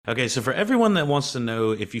Okay, so for everyone that wants to know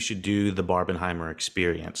if you should do the Barbenheimer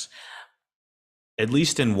experience, at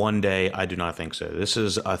least in one day, I do not think so. This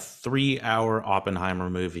is a 3 hour Oppenheimer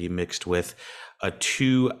movie mixed with a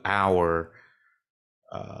 2 hour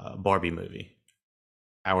Barbie movie,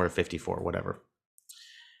 hour 54, whatever.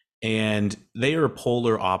 And they are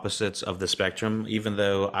polar opposites of the spectrum, even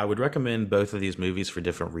though I would recommend both of these movies for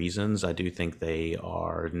different reasons. I do think they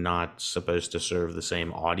are not supposed to serve the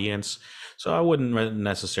same audience. So I wouldn't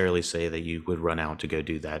necessarily say that you would run out to go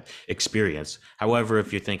do that experience. However,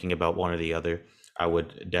 if you're thinking about one or the other, I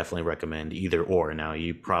would definitely recommend either or. Now,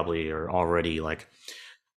 you probably are already like,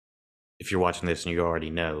 if you're watching this and you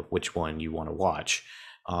already know which one you want to watch.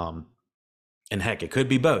 Um, and heck, it could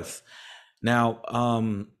be both. Now,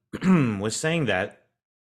 with saying that,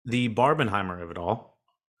 the Barbenheimer of it all,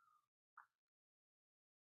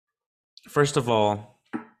 first of all,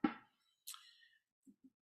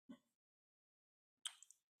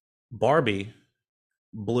 Barbie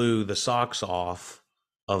blew the socks off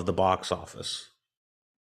of the box office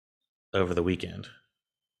over the weekend.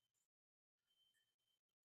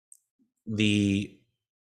 The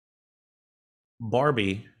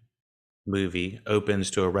Barbie movie opens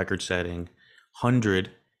to a record setting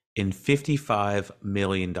 $155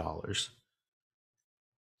 million.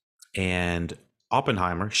 And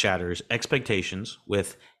Oppenheimer shatters expectations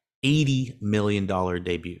with $80 million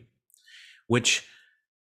debut, which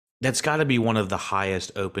that's got to be one of the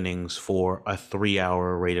highest openings for a 3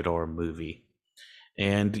 hour rated R movie.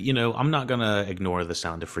 And I'm not gonna ignore the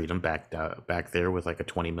Sound of Freedom back there with like a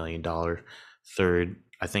 $20 million third,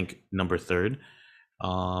 I think number third,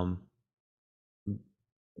 um,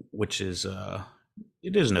 which is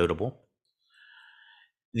it is notable.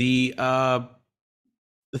 The uh,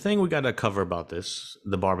 the thing we got to cover about this,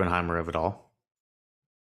 the Barbenheimer of it all,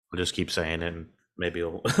 I'll just keep saying it, and maybe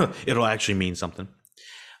it'll it'll actually mean something.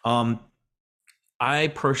 Um, I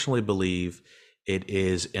personally believe it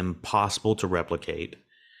is impossible to replicate.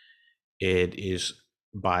 It is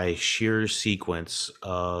by sheer sequence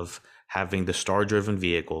of having the star-driven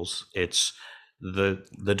vehicles. It's the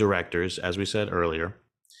directors, as we said earlier.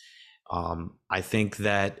 I think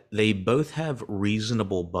that they both have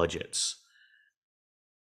reasonable budgets,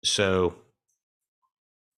 so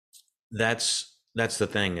that's the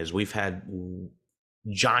thing is we've had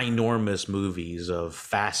ginormous movies of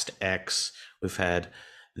Fast X. We've had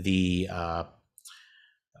the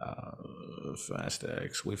Fast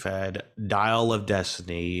X. We've had Dial of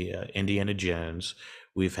Destiny, Indiana Jones.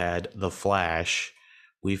 We've had The Flash.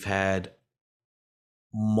 We've had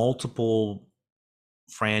multiple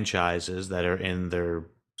franchises that are in their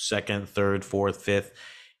second, third, fourth, fifth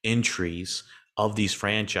entries of these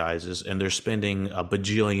franchises, and they're spending a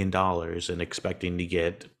bajillion dollars and expecting to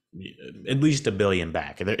get at least a billion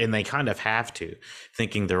back, and they kind of have to,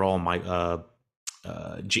 thinking they're all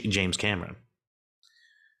James Cameron.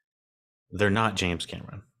 They're not James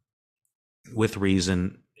Cameron, with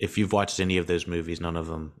reason. If you've watched any of those movies, none of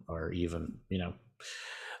them are even,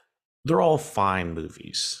 they're all fine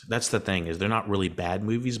movies. That's the thing is they're not really bad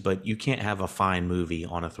movies, but you can't have a fine movie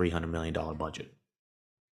on a $300 million budget.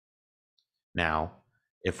 Now,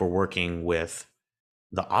 if we're working with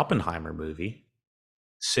the Oppenheimer movie,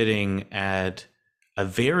 sitting at a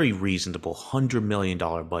very reasonable $100 million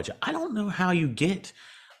budget, I don't know how you get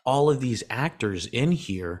all of these actors in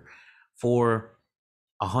here for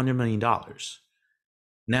 $100 million.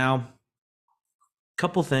 Now,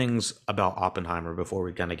 couple things about Oppenheimer before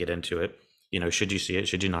we kind of get into it. Should you see it?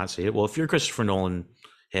 Should you not see it? Well, if you're a Christopher Nolan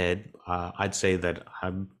head, I'd say that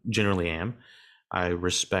I generally am. I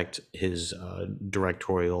respect his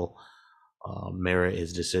directorial merit,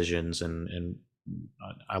 his decisions, and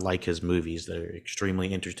I like his movies. They're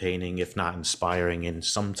extremely entertaining, if not inspiring, and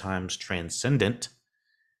sometimes transcendent.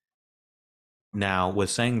 Now, with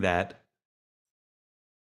saying that,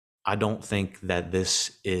 I don't think that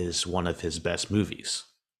this is one of his best movies.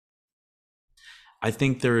 I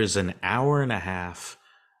think there is an hour and a half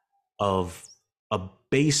of a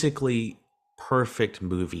basically perfect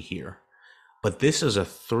movie here. But this is a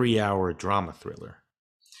 3 hour drama thriller.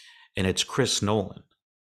 And it's Christopher Nolan.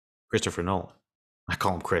 I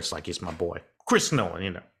call him Chris like he's my boy. Chris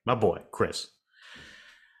Nolan, my boy, Chris.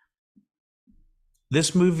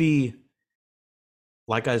 This movie,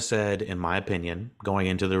 like I said, in my opinion, going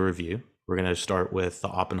into the review, we're going to start with the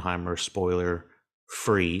Oppenheimer spoiler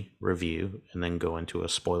free review and then go into a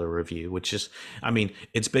spoiler review, which is, I mean,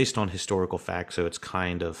 it's based on historical facts. So it's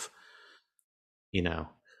kind of, you know,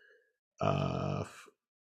 uh,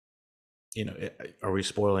 are we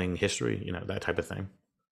spoiling history? That type of thing.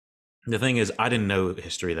 The thing is, I didn't know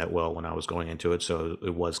history that well when I was going into it, so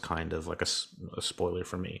it was kind of like a spoiler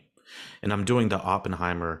for me. And I'm doing the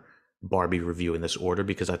Oppenheimer Barbie review in this order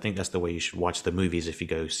because I think that's the way you should watch the movies if you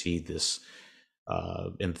go see this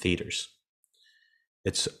in theaters.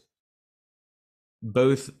 It's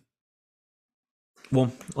both.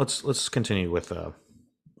 Well, let's continue with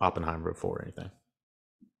Oppenheimer before anything.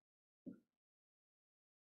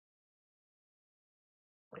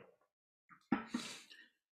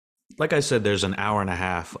 Like I said, there's an hour and a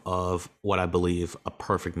half of what I believe a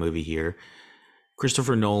perfect movie here.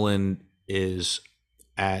 Christopher Nolan is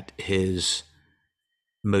at his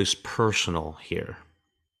most personal here.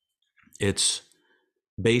 It's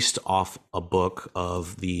based off a book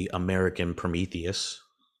of the American Prometheus.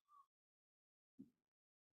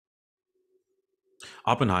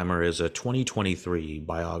 Oppenheimer is a 2023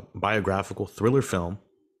 biographical thriller film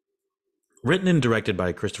written and directed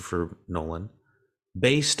by Christopher Nolan,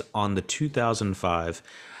 based on the 2005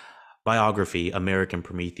 biography American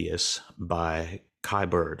Prometheus by Kai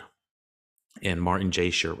Bird and Martin J.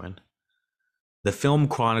 Sherwin. The film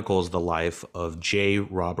chronicles the life of J.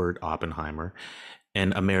 Robert Oppenheimer,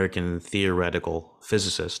 an American theoretical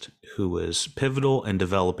physicist who was pivotal in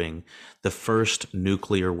developing the first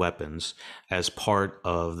nuclear weapons as part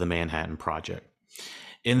of the Manhattan Project,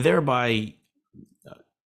 and thereby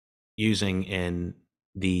using in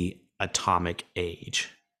the atomic age.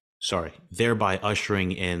 Thereby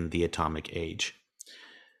ushering in the atomic age.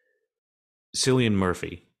 Cillian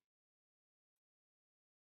Murphy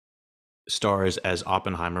stars as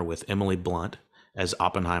Oppenheimer with Emily Blunt as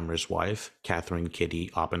Oppenheimer's wife, Catherine Kitty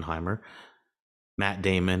Oppenheimer, Matt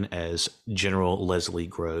Damon as General Leslie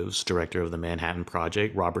Groves, director of the Manhattan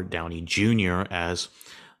Project, Robert Downey Jr. as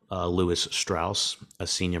Lewis Strauss, a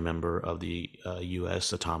senior member of the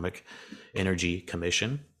U.S. Atomic Energy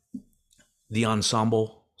Commission. The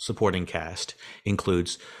ensemble supporting cast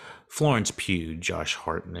includes Florence Pugh, Josh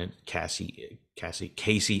Hartnett, Casey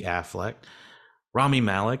Affleck, Rami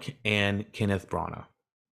Malek, and Kenneth Branagh.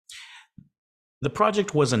 The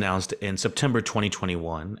project was announced in September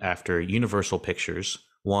 2021 after Universal Pictures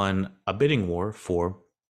won a bidding war for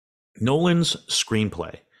Nolan's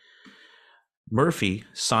screenplay. Murphy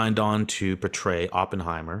signed on to portray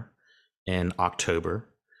Oppenheimer in October,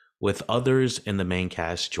 with others in the main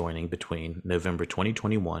cast joining between November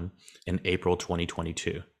 2021 and April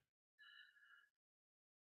 2022.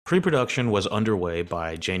 Pre-production was underway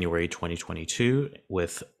by January 2022,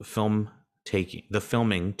 with the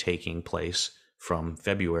filming taking place from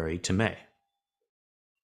February to May.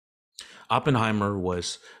 Oppenheimer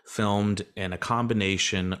was filmed in a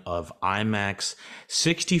combination of IMAX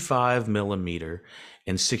 65 millimeter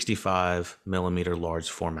and 65 millimeter large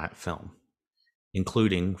format film,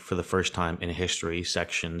 including, for the first time in history,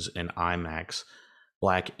 sections in IMAX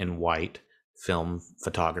black and white film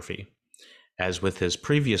photography. As with his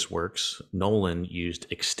previous works, Nolan used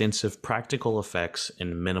extensive practical effects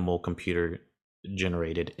and minimal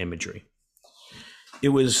computer-generated imagery.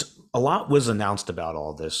 A lot was announced about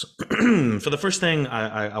all this. So the first thing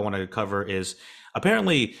I want to cover is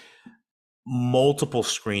apparently multiple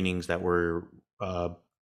screenings that were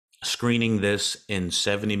screening this in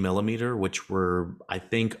 70 millimeter, which were, I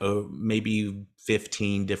think, maybe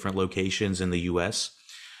 15 different locations in the US.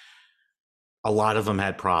 A lot of them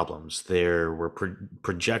had problems. There were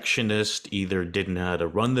projectionists either didn't know how to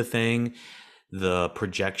run the thing, the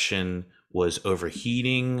projection was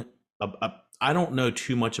overheating. I don't know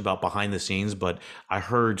too much about behind the scenes, but I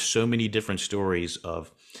heard so many different stories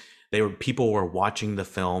of people were watching the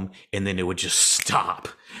film and then it would just stop.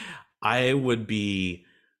 I would be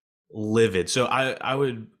livid. So I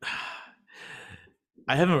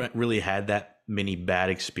haven't really had that many bad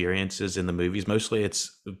experiences in the movies. Mostly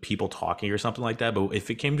it's people talking or something like that. But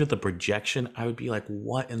if it came to the projection, I would be like,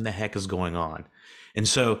 what in the heck is going on? And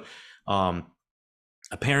so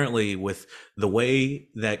apparently, with the way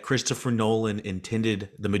that Christopher Nolan intended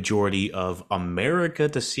the majority of America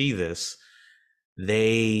to see this,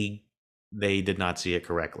 they did not see it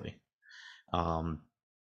correctly. And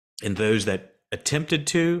those that attempted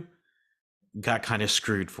to got kind of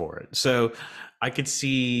screwed for it. So I could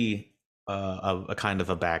see a kind of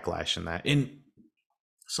a backlash in that. And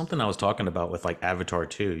something I was talking about with like Avatar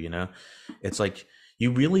 2, it's like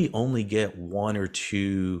you really only get one or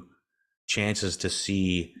two chances to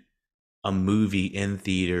see a movie in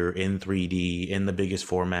theater, in 3D, in the biggest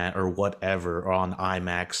format or whatever, or on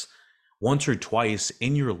IMAX once or twice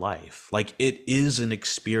in your life. Like, it is an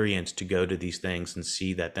experience to go to these things and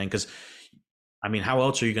see that thing. Because, I mean, how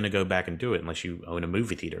else are you going to go back and do it unless you own a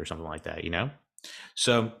movie theater or something like that,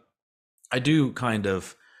 So I do kind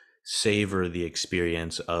of savor the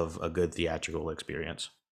experience of a good theatrical experience.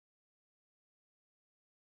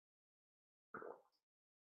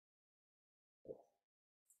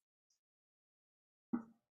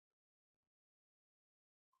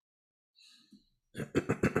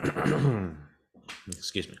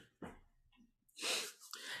 Excuse me.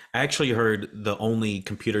 I actually heard the only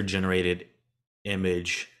computer generated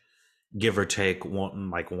image, give or take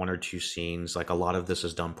one or two scenes, like a lot of this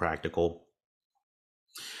is done practical.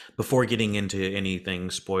 Before getting into anything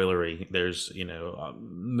spoilery, there's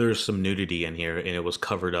some nudity in here, and it was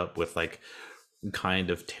covered up with like kind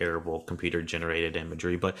of terrible computer generated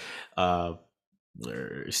imagery, but uh,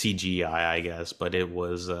 or CGI, I guess. But it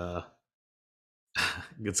was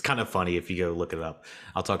it's kind of funny if you go look it up.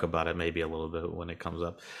 I'll talk about it maybe a little bit when it comes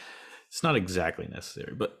up. It's not exactly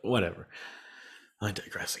necessary, but whatever. I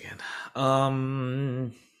digress again.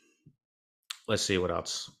 Um, let's see what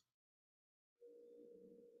else.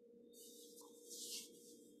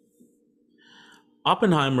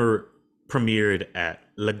 Oppenheimer premiered at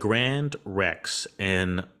Le Grand Rex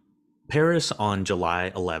in Paris on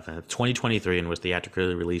July 11th, 2023, and was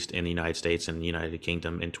theatrically released in the United States and the United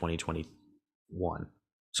Kingdom in 2021.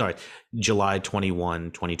 Sorry, July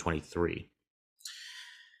 21, 2023.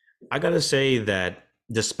 I gotta say that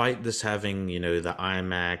despite this having, the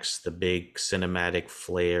IMAX, the big cinematic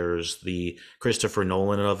flares, the Christopher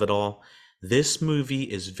Nolan of it all, this movie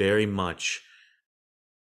is very much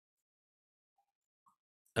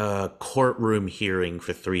a courtroom hearing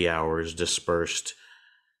for 3 hours dispersed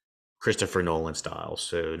Christopher Nolan style,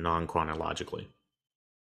 so non chronologically.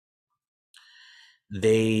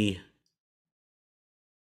 They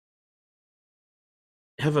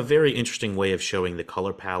have a very interesting way of showing the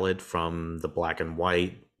color palette from the black and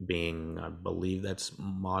white being, I believe that's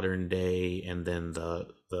modern day, and then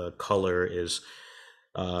the color is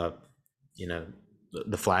uh you know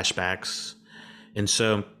the flashbacks. And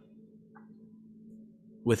so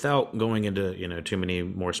without going into too many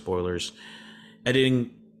more spoilers,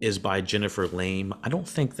 editing is by Jennifer Lame. I don't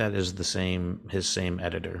think that is the same his same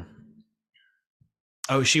editor.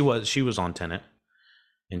 Oh, she was on Tenet,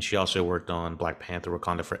 and she also worked on Black Panther,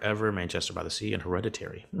 Wakanda Forever, Manchester by the Sea, and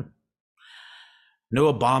Hereditary.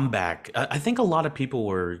 Noah Baumbach. I think a lot of people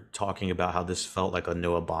were talking about how this felt like a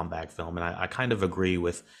Noah Baumbach film, and I kind of agree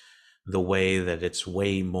with the way that it's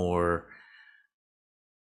way more.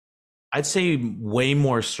 I'd say way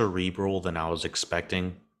more cerebral than I was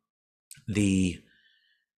expecting. The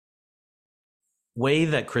way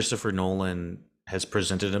that Christopher Nolan has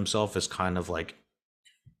presented himself is kind of like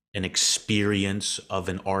an experience of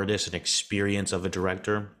an artist, an experience of a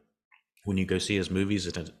director. When you go see his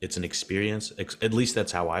movies, it's an experience. At least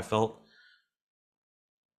that's how I felt.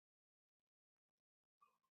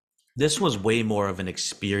 This was way more of an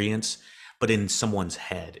experience, but in someone's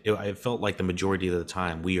head. I felt like the majority of the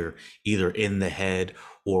time we are either in the head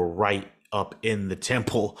or right up in the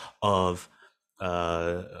temple of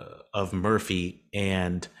Murphy,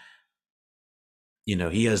 and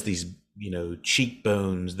he has these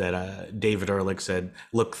cheekbones that David Ehrlich said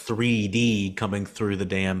look 3D coming through the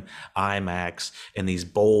damn IMAX, and these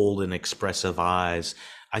bold and expressive eyes.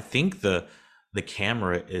 I think the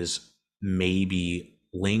camera is maybe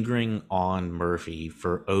lingering on Murphy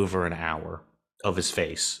for over an hour of his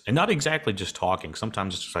face, and not exactly just talking.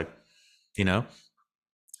 Sometimes it's just like, you know,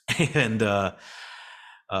 and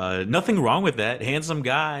nothing wrong with that. Handsome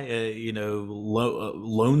guy,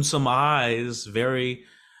 lonesome eyes, very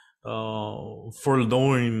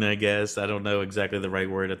forlorn, I guess. I don't know exactly the right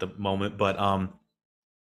word at the moment, but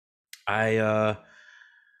I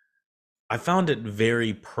I found it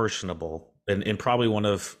very personable, and probably one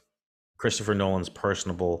of Christopher Nolan's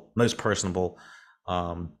most personable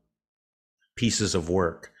um, pieces of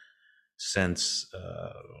work since.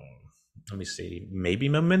 Let me see, maybe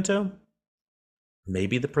Memento,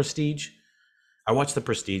 maybe The Prestige. I watched The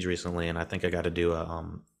Prestige recently, and I think I got to do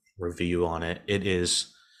a review on it. It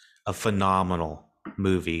is a phenomenal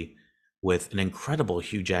movie with an incredible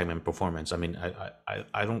Hugh Jackman performance. I mean,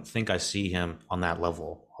 I don't think I see him on that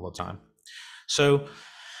level all the time. So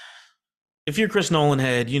if you're Chris Nolan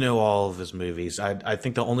head, you know all of his movies. I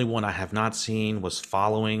think the only one I have not seen was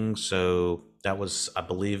Following. So that was, I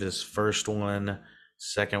believe, his first one.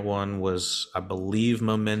 Second one was, I believe,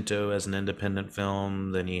 Memento as an independent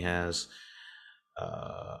film. Then he has,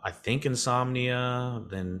 I think, Insomnia.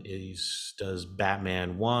 Then he does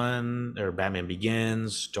Batman One or Batman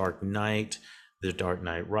Begins, Dark Knight, The Dark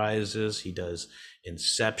Knight Rises. He does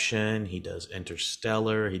Inception. He does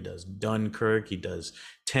Interstellar. He does Dunkirk. He does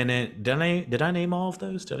Tenet. Did I name all of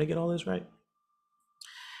those? Did I get all those right?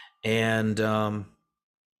 And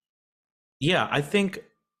yeah, I think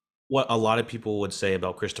what a lot of people would say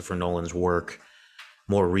about Christopher Nolan's work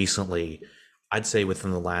more recently, I'd say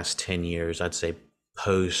within the last 10 years, I'd say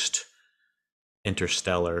post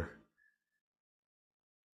Interstellar,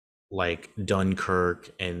 like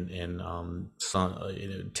Dunkirk and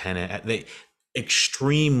some, Tenet, they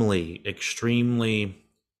extremely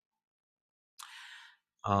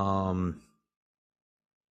um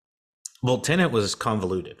well, Tenet was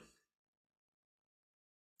convoluted.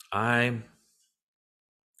 I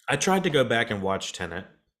I tried to go back and watch Tenet,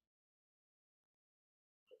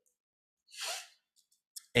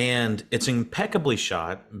 and it's impeccably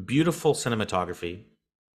shot, beautiful cinematography.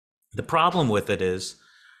 The problem with it is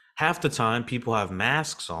half the time people have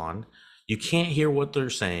masks on. You can't hear what they're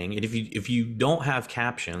saying. And if you don't have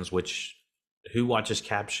captions, which who watches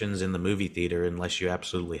captions in the movie theater unless you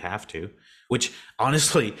absolutely have to, which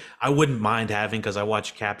honestly I wouldn't mind having because I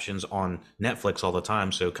watch captions on Netflix all the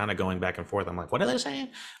time. So kind of going back and forth, I'm like, what are they saying?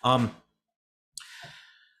 Um,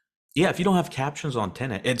 yeah, if you don't have captions on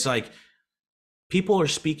Tenet, it's like people are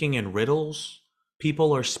speaking in riddles,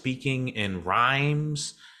 people are speaking in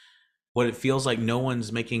rhymes. What it feels like no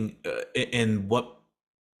one's making in what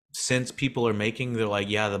sense people are making. They're like,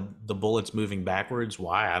 yeah, the bullet's moving backwards.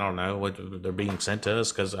 Why? I don't know. What they're being sent to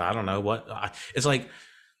us because I don't know what. It's like,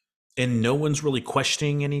 and no one's really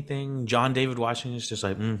questioning anything. John David Washington is just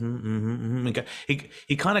like,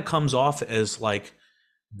 He kind of comes off as like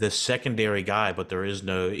the secondary guy, but there is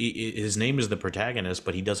no. His name is the protagonist,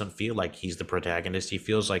 but he doesn't feel like he's the protagonist. He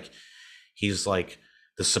feels like he's like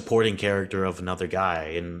the supporting character of another guy,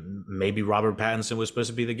 and maybe Robert Pattinson was supposed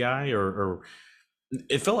to be the guy, or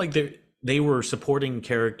it felt like they were supporting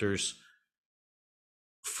characters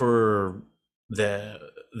for the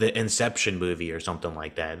Inception movie or something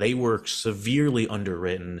like that. They were severely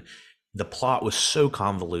underwritten. The plot was so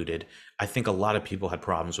convoluted. I think a lot of people had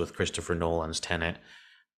problems with Christopher Nolan's Tenet.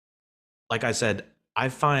 Like I said, I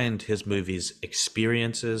find his movies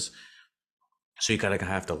experiences, so you kind of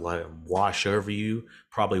have to let it wash over you.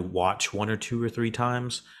 Probably watch one or two or three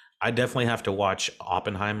times. I definitely have to watch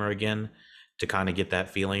Oppenheimer again to kind of get that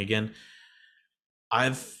feeling again.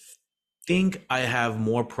 I think I have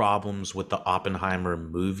more problems with the Oppenheimer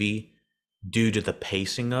movie due to the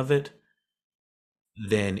pacing of it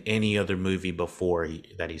than any other movie before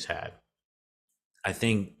that he's had. I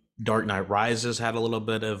think Dark Knight Rises had a little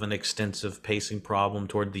bit of an extensive pacing problem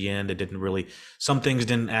toward the end. It didn't really, some things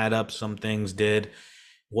didn't add up, some things did.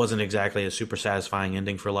 Wasn't exactly a super satisfying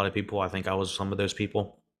ending for a lot of people. I think I was some of those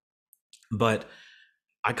people. But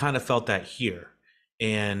I kind of felt that here.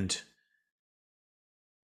 And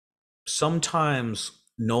sometimes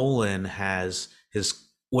Nolan has his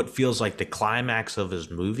what feels like the climax of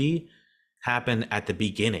his movie happen at the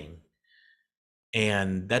beginning.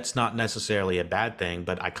 And that's not necessarily a bad thing,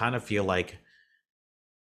 but I kind of feel like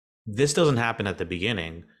this doesn't happen at the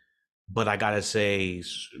beginning, but I gotta say,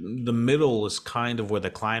 the middle is kind of where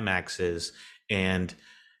the climax is, and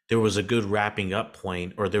there was a good wrapping up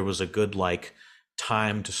point, or there was a good like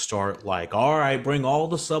time to start. Like, all right, bring all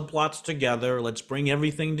the subplots together. Let's bring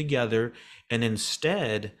everything together, and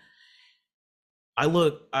instead,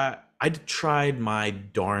 I tried my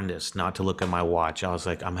darndest not to look at my watch. I was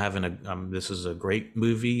like, I'm having a this is a great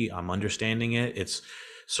movie. I'm understanding it. It's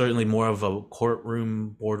certainly more of a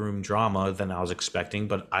courtroom boardroom drama than I was expecting,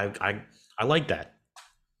 but I like that.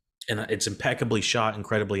 And it's impeccably shot,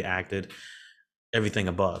 incredibly acted, everything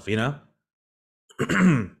above, you know?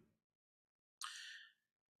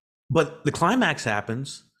 But the climax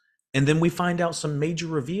happens, and then we find out some major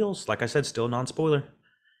reveals. Like I said, still non-spoiler.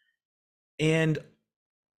 And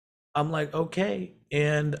I'm like, okay.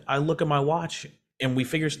 And I look at my watch, and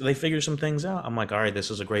they figure some things out. I'm like, all right, this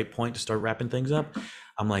is a great point to start wrapping things up.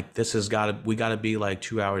 I'm like, this has got to we got to be like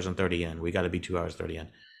 2 hours and 30 in. We got to be 2 hours 30 in.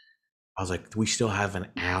 I was like, we still have an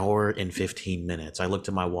hour and 15 minutes. I looked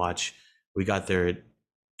at my watch. We got there at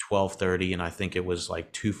 12:30, and I think it was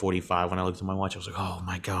like 2:45 when I looked at my watch. I was like, oh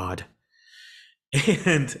my god.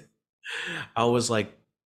 And I was like,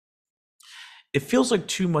 it feels like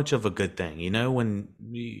too much of a good thing, you know, when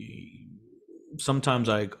sometimes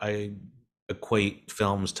I equate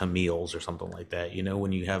films to meals or something like that. You know,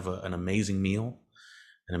 when you have an amazing meal,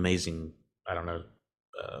 an amazing, I don't know,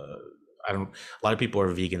 uh, I don't. A lot of people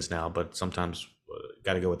are vegans now, but sometimes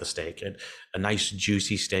got to go with a steak. A nice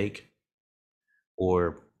juicy steak,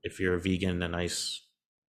 or if you're a vegan, a nice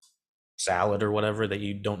salad or whatever that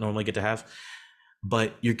you don't normally get to have.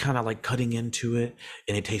 But you're kind of like cutting into it,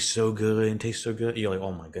 and it tastes so good and tastes so good. You're like,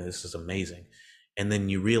 oh my god, this is amazing. And then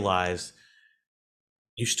you realize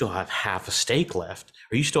you still have half a steak left,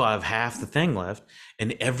 or you still have half the thing left,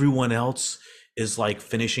 and everyone else is like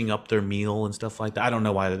finishing up their meal and stuff like that. I don't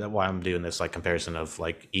know why I'm doing this like comparison of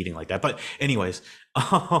like eating like that, but anyways,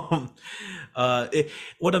 um,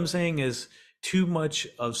 what I'm saying is too much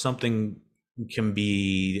of something can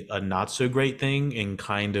be a not so great thing and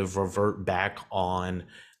kind of revert back on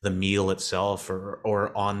the meal itself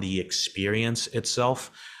or on the experience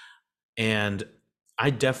itself. And I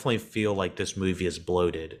definitely feel like this movie is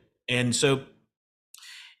bloated. And so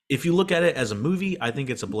if you look at it as a movie, I think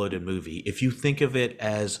it's a bloated movie. If you think of it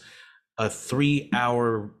as a 3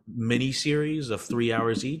 hour miniseries of 3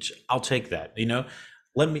 hours each, I'll take that.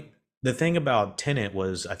 Let me. The thing about Tenet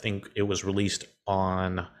was, I think it was released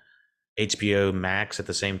on HBO Max at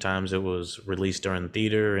the same time as it was released during the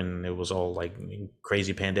theater, and it was all like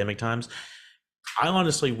crazy pandemic times. I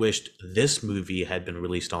honestly wished this movie had been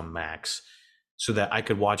released on Max so that I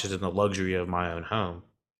could watch it in the luxury of my own home.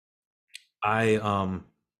 I um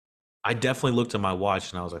I definitely looked at my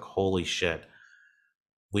watch and I was like, holy shit,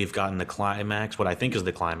 we've gotten the climax, what I think is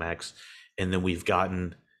the climax, and then we've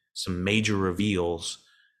gotten some major reveals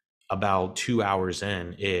about 2 hours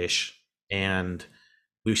in ish, and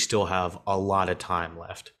we still have a lot of time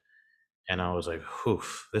left. And I was like, whew,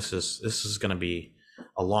 this is gonna be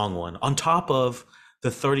a long one. On top of the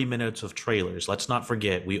 30 minutes of trailers. Let's not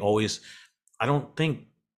forget, I don't think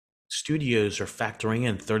studios are factoring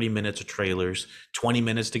in 30 minutes of trailers, 20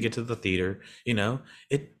 minutes to get to the theater.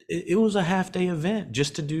 It was a half day event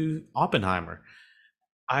just to do Oppenheimer.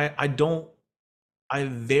 I don't I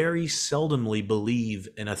very seldomly believe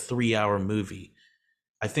in a 3 hour movie.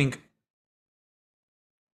 I think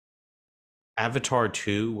Avatar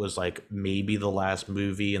 2 was like maybe the last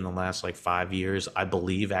movie in the last like 5 years I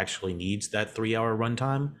believe actually needs that 3 hour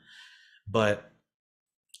runtime. But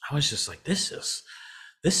I was just like, this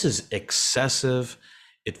is excessive.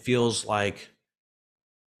 It feels like,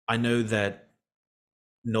 I know that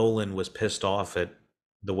Nolan was pissed off at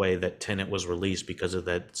the way that Tenet was released because of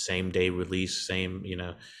that same day release, same,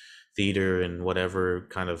 theater and whatever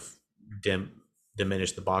kind of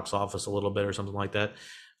diminished the box office a little bit or something like that.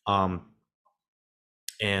 Um,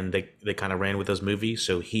 and they kind of ran with this movie.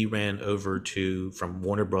 So he ran over to from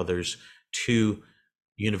Warner Brothers to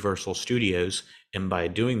Universal Studios, and by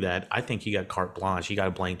doing that, I think he got carte blanche. He got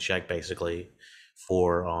a blank check basically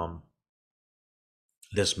for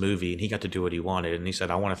this movie, and he got to do what he wanted. And he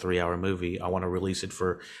said, I want a 3 hour movie. I want to release it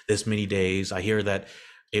for this many days. I hear that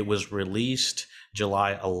it was released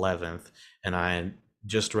July 11th, and I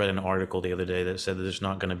just read an article the other day that said that it's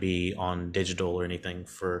not going to be on digital or anything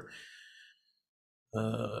for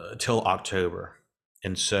till October.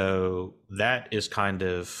 And so that is kind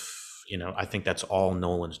of, I think that's all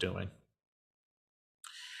Nolan's doing.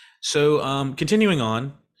 So continuing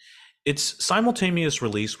on, its simultaneous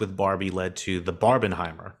release with Barbie led to the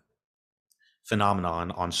Barbenheimer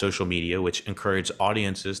phenomenon on social media, which encouraged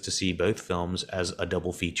audiences to see both films as a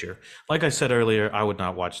double feature. Like I said earlier, I would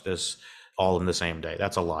not watch this all in the same day.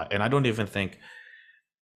 That's a lot. And I don't even think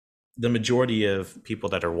the majority of people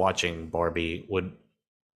that are watching Barbie would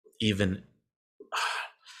even,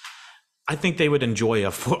 I think they would enjoy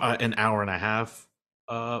an hour and a half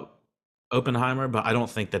uh, Oppenheimer, but I don't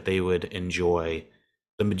think that they would enjoy,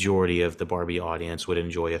 the majority of the Barbie audience would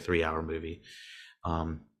enjoy a 3 hour movie.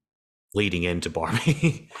 Um, Leading into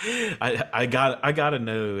Barbie. I gotta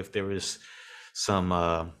know if there was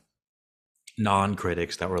some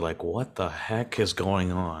non-critics that were like, "What the heck is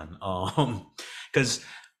going on?" Because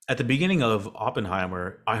at the beginning of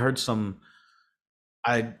Oppenheimer, I heard some.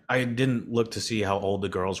 I didn't look to see how old the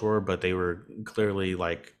girls were, but they were clearly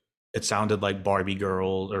like, it sounded like Barbie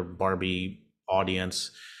girls or Barbie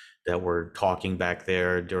audience that were talking back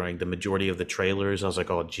there during the majority of the trailers. I was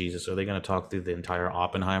like, oh Jesus, are they going to talk through the entire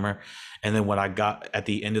Oppenheimer? And then when I got at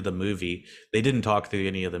the end of the movie, they didn't talk through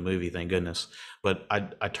any of the movie, thank goodness. But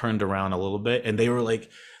I turned around a little bit, and they were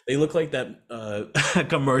like, they look like that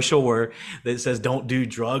commercial where that says "Don't do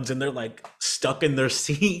drugs," and they're like stuck in their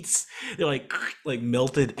seats. They're like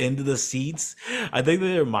melted into the seats. I think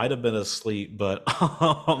they might have been asleep, but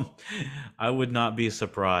I would not be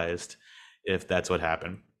surprised if that's what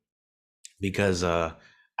happened, because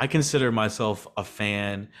I consider myself a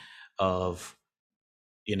fan of,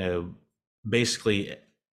 you know, basically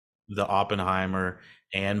the Oppenheimer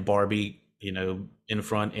and Barbie, in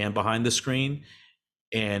front and behind the screen.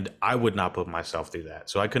 And I would not put myself through that.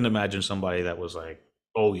 So I couldn't imagine somebody that was like,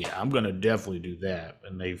 "Oh yeah, I'm gonna definitely do that,"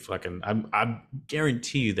 and they fucking, I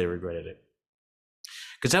guarantee you they regretted it,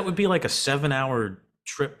 because that would be like a 7 hour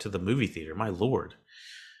trip to the movie theater. My lord,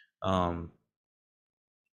 um,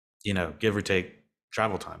 give or take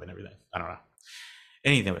travel time and everything. I don't know.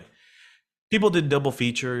 Anyway, people did double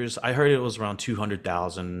features. I heard it was around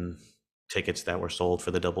 200,000 tickets that were sold for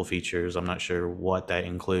the double features. I'm not sure what that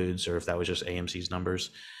includes or if that was just AMC's numbers.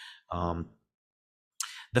 Um,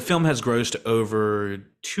 the film has grossed over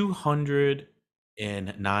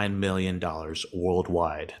 $209 million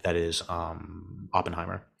worldwide. That is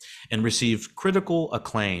Oppenheimer, and received critical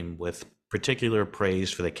acclaim with particular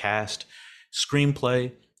praise for the cast,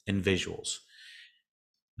 screenplay, and visuals.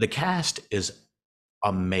 The cast is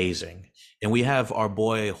amazing, and we have our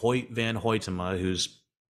boy Hoyt van Hoytema, who's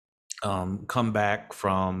come back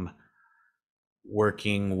from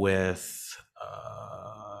working with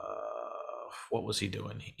what was he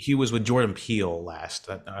doing? He was with Jordan Peele last.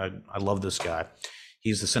 I love this guy.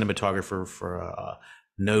 He's the cinematographer for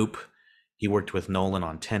Nope. He worked with Nolan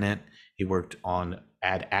on Tenet. He worked on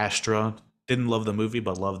Ad Astra. Didn't love the movie,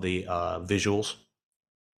 but loved the visuals.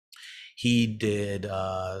 He did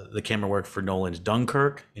the camera work for Nolan's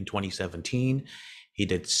Dunkirk in 2017. He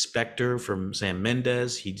did Spectre from Sam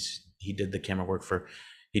Mendes. He did the camera work for,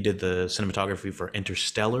 he did the cinematography for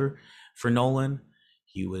Interstellar for Nolan.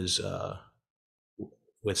 He was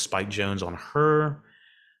with Spike Jonze on Her,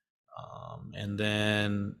 and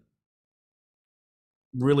then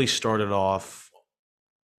really started off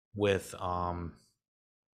with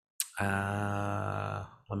let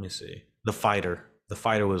me see, The Fighter. The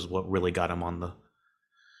Fighter was what really got him on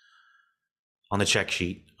the check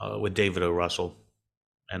sheet with David O. Russell,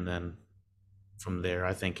 and then from there,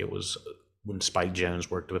 I think it was when Spike Jonze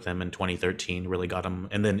worked with him in 2013, really got him,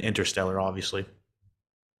 and then Interstellar, obviously.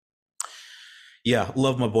 Yeah,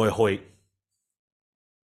 love my boy Hoyt.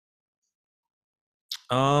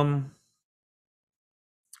 Um,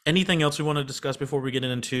 Anything else we want to discuss before we get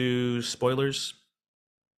into spoilers?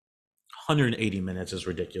 180 minutes is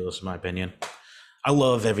ridiculous, in my opinion. I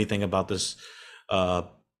love everything about this, uh,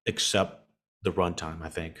 except the runtime, I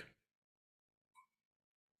think.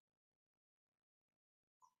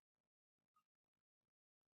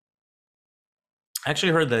 I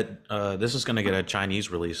actually heard that this is going to get a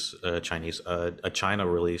Chinese release, a China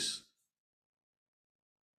release,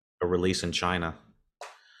 a release in China,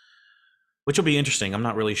 which will be interesting. I'm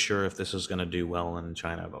not really sure if this is going to do well in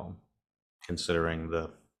China, though, considering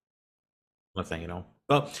the thing, you know.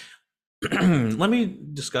 But let me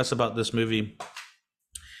discuss about this movie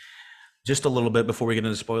just a little bit before we get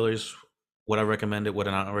into spoilers. Would I recommend it? Would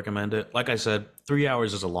I not recommend it? Like I said, 3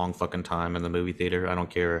 hours is a long fucking time in the movie theater. I don't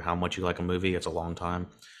care how much you like a movie; it's a long time.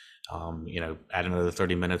 Add another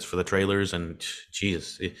 30 minutes for the trailers, and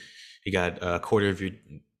Jesus, you got a quarter of your,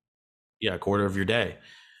 yeah, a quarter of your day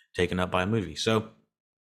taken up by a movie. So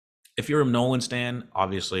if you're a Nolan stan,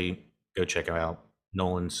 obviously go check him out.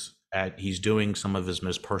 He's doing some of his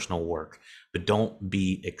most personal work, but don't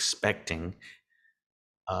be expecting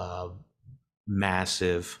a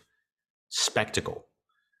massive spectacle.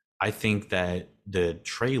 I think that the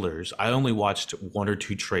trailers, I only watched one or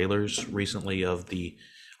two trailers recently of the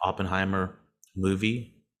Oppenheimer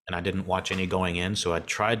movie, and I didn't watch any going in. So I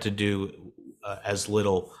tried to do as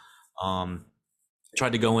little, um,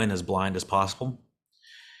 tried to go in as blind as possible.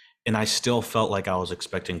 And I still felt like I was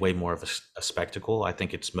expecting way more of a spectacle. I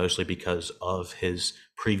think it's mostly because of his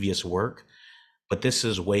previous work, but this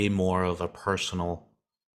is way more of a personal,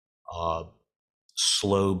 uh,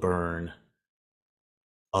 slow burn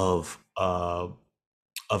of uh,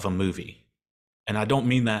 of a movie. And I don't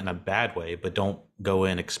mean that in a bad way, but don't go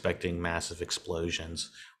in expecting massive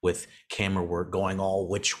explosions with camera work going all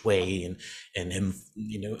which way, and him,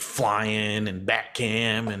 flying and back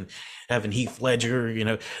cam and having Heath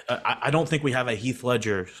Ledger. I don't think we have a Heath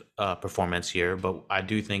Ledger performance here, but I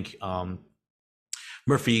do think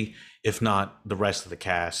Murphy, if not the rest of the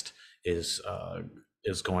cast, is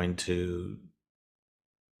going to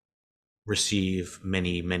receive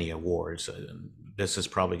many many awards. This is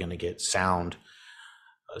probably going to get sound,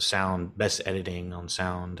 best editing on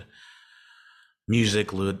sound,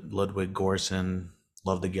 music. Ludwig Göransson,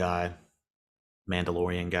 love the guy,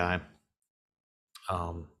 Mandalorian guy.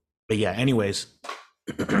 But yeah, anyways,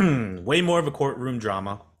 way more of a courtroom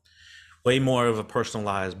drama, way more of a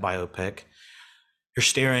personalized biopic. You're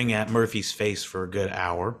staring at Murphy's face for a good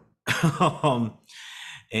hour, um,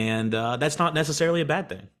 and that's not necessarily a bad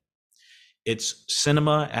thing. It's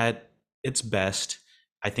cinema at its best.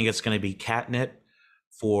 I think it's going to be catnip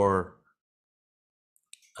for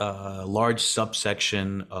a large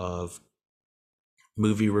subsection of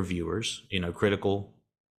movie reviewers, critical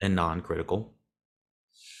and non-critical.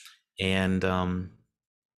 And I'm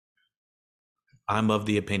of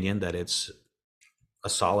the opinion that it's a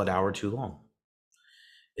solid hour too long.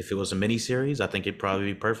 If it was a mini series, I think it'd probably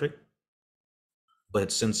be perfect.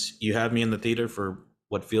 But since you have me in the theater for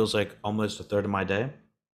what feels like almost a third of my day,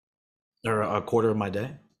 or a quarter of my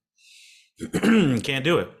day, Can't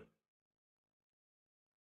do it.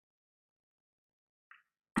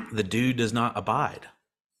 The dude does not abide.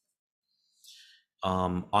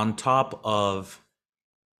 On top of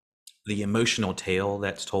the emotional tale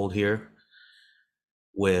that's told here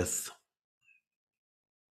with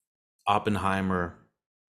Oppenheimer,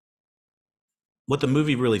 what the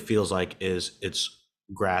movie really feels like is it's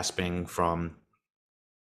grasping from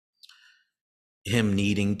him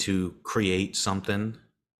needing to create something,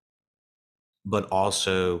 but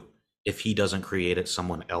also if he doesn't create it,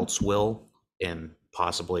 someone else will, and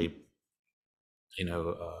possibly,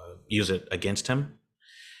 use it against him.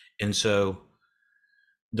 And so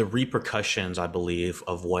the repercussions, I believe,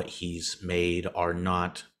 of what he's made are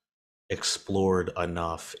not explored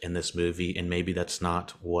enough in this movie, and maybe that's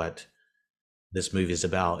not what this movie is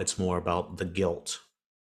about. It's more about the guilt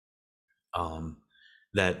um,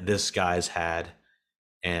 that this guy's had,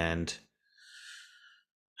 and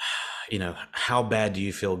how bad do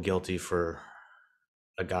you feel guilty for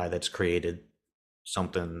a guy that's created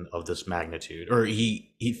something of this magnitude, or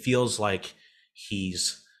he feels like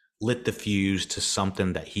he's lit the fuse to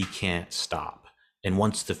something that he can't stop, and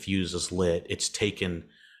once the fuse is lit,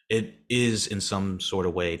 it is in some sort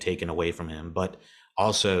of way taken away from him, but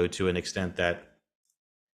also to an extent that,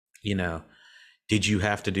 you know did you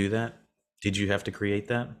have to do that? Did you have to create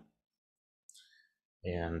that?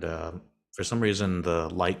 And for some reason, the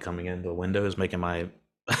light coming in the window is making my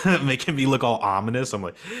making me look all ominous. I'm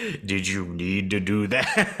like, did you need to do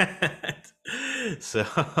that?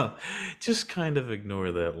 So just kind of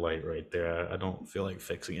ignore that light right there. I don't feel like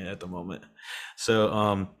fixing it at the moment.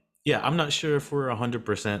 So yeah, I'm not sure if we're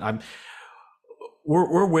 100%.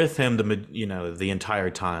 We're with him the entire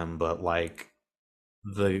time, but like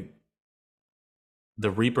the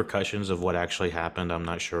the repercussions of what actually happened, I'm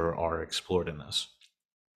not sure are explored in this.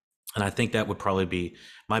 And I think that would probably be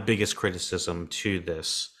my biggest criticism to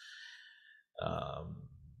this, um,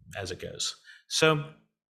 as it goes. So,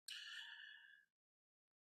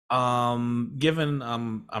 given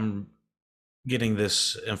I'm getting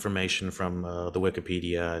this information from the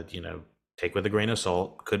Wikipedia, take with a grain of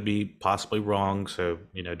salt. Could be possibly wrong. So,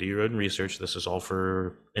 do your own research. This is all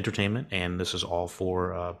for entertainment, and this is all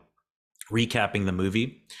for recapping the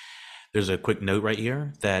movie. There's a quick note right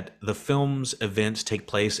here that the film's events take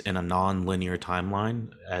place in a non-linear timeline,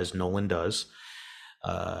 as Nolan does,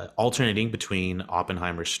 alternating between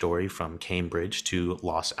Oppenheimer's story from Cambridge to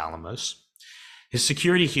Los Alamos, his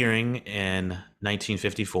security hearing in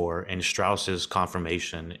 1954, and Strauss's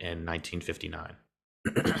confirmation in 1959.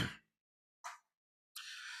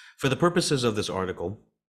 For the purposes of this article,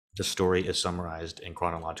 the story is summarized in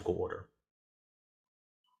chronological order.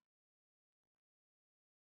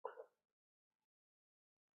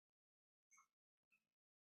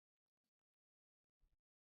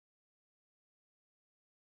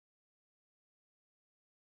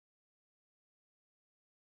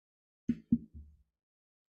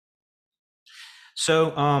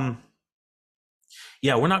 So,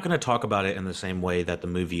 yeah, we're not going to talk about it in the same way that the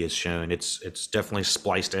movie is shown. It's definitely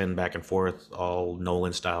spliced in back and forth, all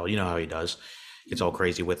Nolan style. You know how he does. Gets all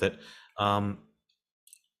crazy with it. Um,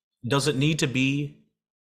 does it need to be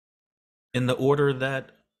in the order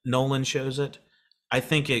that Nolan shows it? I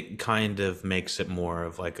think it kind of makes it more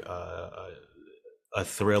of like a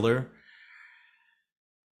thriller.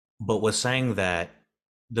 But with saying that,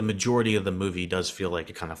 the majority of the movie does feel like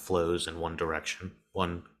it kind of flows in one direction,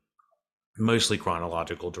 one mostly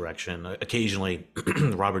chronological direction. Occasionally,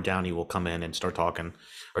 Robert Downey will come in and start talking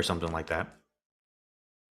or something like that.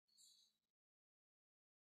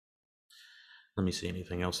 Let me see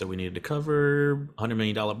anything else that we needed to cover. $100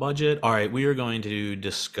 million budget. All right, we are going to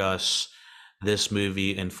discuss this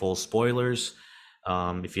movie in full spoilers.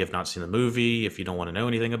 If you have not seen the movie, if you don't want to know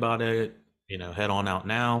anything about it, head on out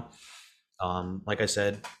now. Like I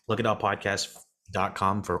said,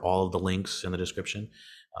 lookitout.podcast.com for all of the links in the description.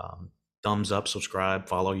 Thumbs up, subscribe,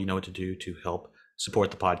 follow. You know what to do to help support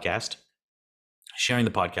the podcast. Sharing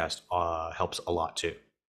the podcast helps a lot too.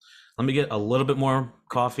 Let me get a little bit more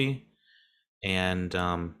coffee, and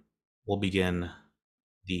we'll begin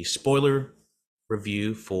the spoiler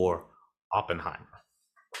review for Oppenheimer.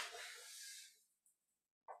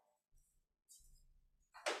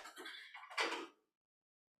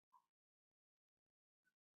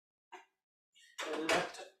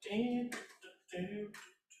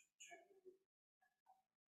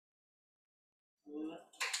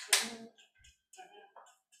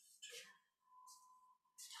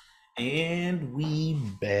 And we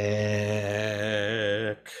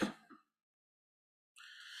back.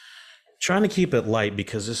 Trying to keep it light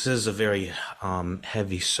because this is a very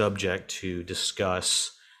heavy subject to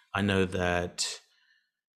discuss. I know that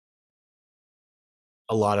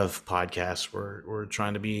a lot of podcasts were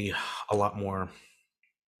trying to be a lot more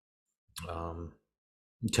um,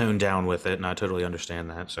 toned down with it, and I totally understand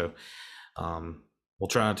that. So um, we'll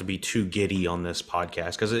try not to be too giddy on this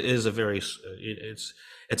podcast because it is a very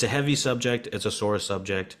it's a heavy subject, it's a sore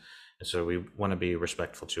subject, and so we want to be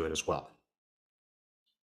respectful to it as well.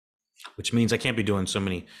 Which means I can't be doing so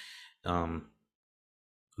many um,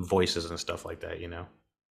 voices and stuff like that, you know.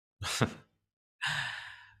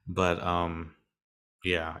 But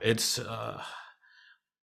yeah, it's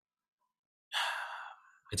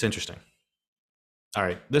interesting. All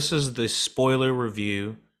right, this is the spoiler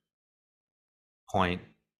review point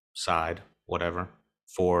side, whatever,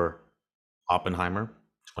 for Oppenheimer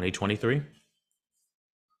 2023.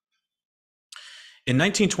 In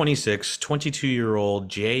 1926, 22-year-old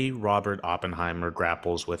J. Robert Oppenheimer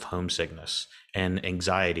grapples with homesickness and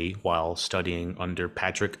anxiety while studying under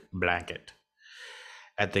Patrick Blackett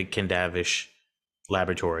at the Cavendish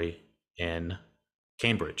Laboratory in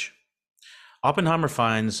Cambridge. Oppenheimer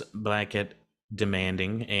finds Blackett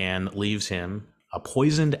demanding and leaves him a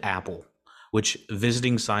poisoned apple, which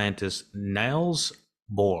visiting scientist Niels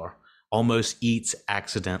Bohr almost eats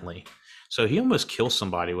accidentally. So he almost kills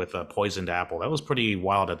somebody with a poisoned apple. That was pretty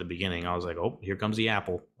wild at the beginning. I was like, "Oh, here comes the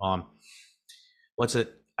apple." What's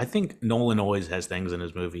it? I think Nolan always has things in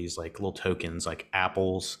his movies like little tokens, like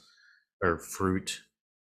apples or fruit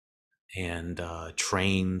and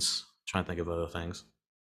trains. I'm trying to think of other things.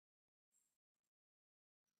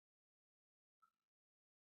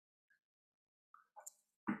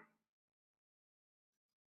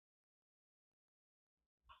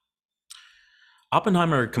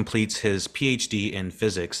 Oppenheimer completes his PhD in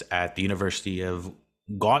physics at the University of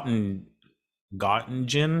Gotten,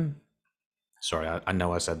 Gottingen. Sorry, I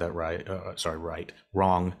know I said that right. Sorry, right,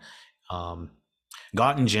 wrong. Um,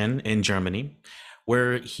 Gottingen in Germany,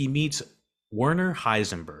 where he meets Werner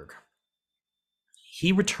Heisenberg.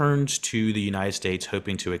 He returns to the United States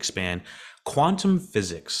hoping to expand quantum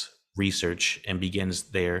physics research and begins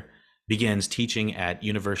teaching at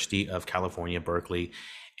University of California, Berkeley,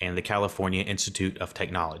 and the California Institute of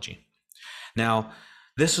Technology. Now,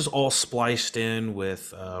 this is all spliced in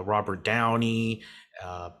with Robert Downey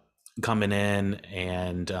uh, coming in,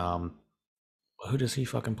 and who does he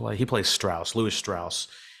fucking play? He plays Strauss, Louis Strauss,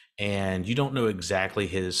 and you don't know exactly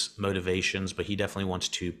his motivations, but he definitely wants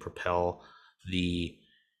to propel the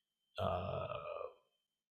uh,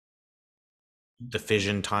 the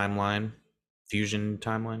fission timeline. Fusion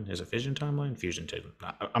timeline? Is it fission timeline? Fusion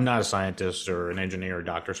timeline. I'm not a scientist or an engineer or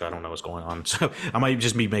doctor, so I don't know what's going on. So I might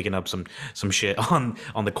just be making up some shit on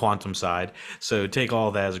the quantum side. So take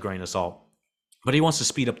all that as a grain of salt. But he wants to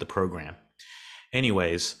speed up the program.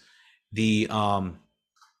 Anyways, the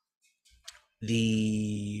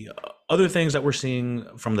the other things that we're seeing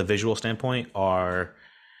from the visual standpoint are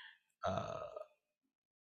uh,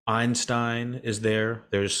 Einstein is there.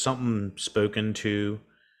 There's something spoken to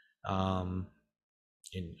um,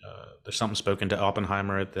 there's something spoken to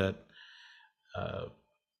Oppenheimer uh,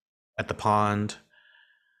 at the pond.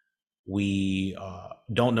 We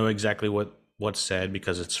don't know exactly what's said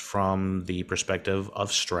because it's from the perspective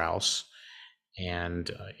of Strauss,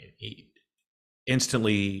 and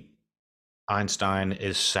instantly Einstein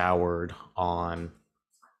is soured on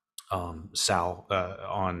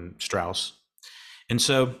on Strauss, and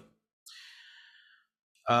so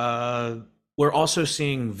uh, we're also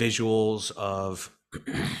seeing visuals of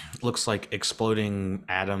looks like exploding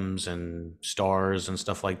atoms and stars and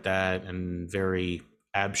stuff like that, and very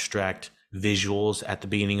abstract visuals at the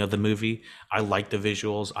beginning of the movie. I like the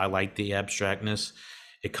visuals. I like the abstractness.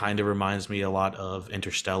 It kind of reminds me a lot of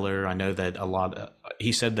Interstellar. I know that a lot.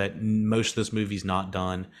 He said that most of this movie's not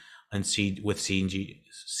done and with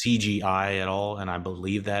CGI at all, and I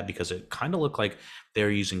believe that because it kind of looked like they're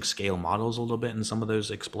using scale models a little bit in some of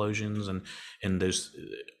those explosions and those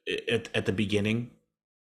at the beginning.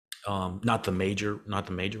 Not the major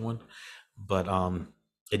one, but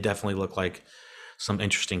it definitely looked like some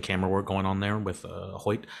interesting camera work going on there with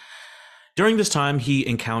Hoyt. During this time, he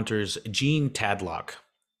encounters Gene Tadlock,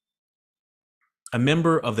 a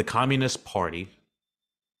member of the Communist Party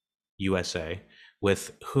USA,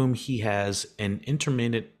 with whom he has an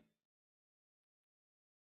intermittent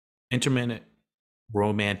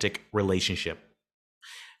romantic relationship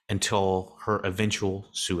until her eventual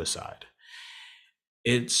suicide.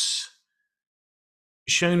 It's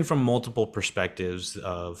shown from multiple perspectives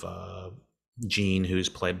of Jean, who's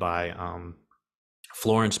played by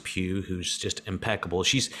Florence Pugh, who's just impeccable.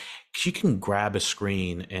 She can grab a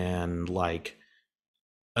screen and like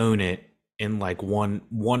own it in like one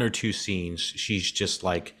or two scenes, she's just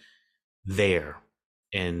like there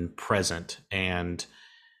and present, and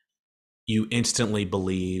you instantly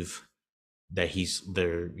believe that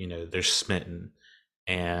they're smitten,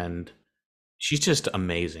 and she's just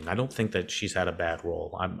amazing. I don't think that she's had a bad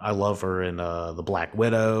role. I love her in the Black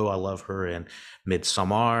Widow. I love her in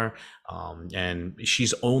Midsommar, and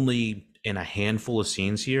she's only in a handful of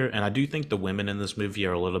scenes here. And I do think the women in this movie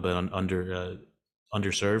are a little bit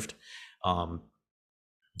underserved. Um,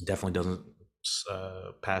 Definitely doesn't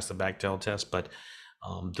pass the Bechdel test, but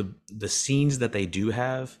the scenes that they do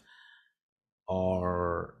have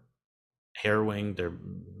are harrowing. They're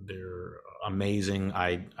amazing.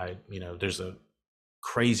 There's a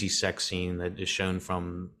crazy sex scene that is shown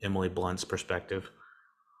from Emily Blunt's perspective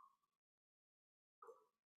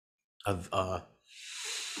of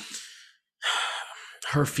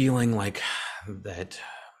her feeling like that,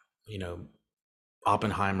 you know,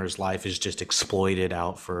 Oppenheimer's life is just exploited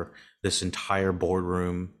out for this entire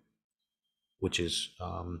boardroom, which is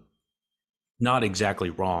not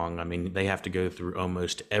exactly wrong. I mean, they have to go through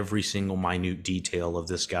almost every single minute detail of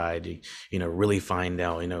this guy to, really find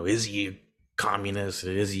out, is he a communist?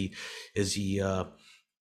 Is he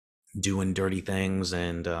doing dirty things?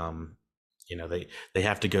 And they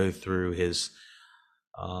have to go through his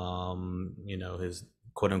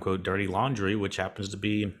quote unquote dirty laundry, which happens to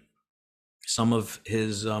be some of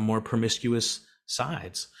his more promiscuous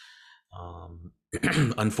sides. Um,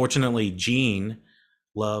 Unfortunately, Jean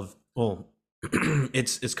loved. Well,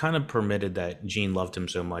 it's kind of permitted that Jean loved him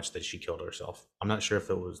so much that she killed herself. I'm not sure if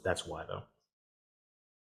that's why though.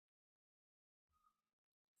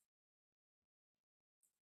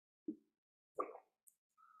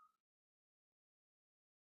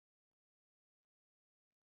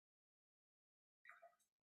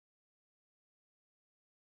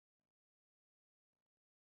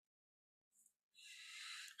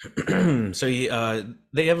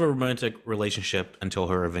 They have a romantic relationship until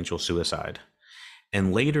her eventual suicide,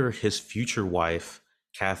 and later his future wife,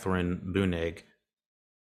 Catherine Boenig,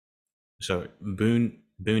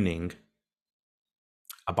 Booning,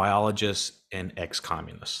 a biologist and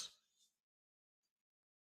ex-communist.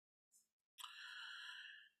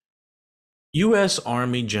 U.S.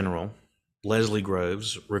 Army General Leslie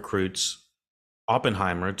Groves recruits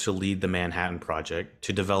Oppenheimer to lead the Manhattan Project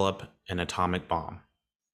to develop an atomic bomb.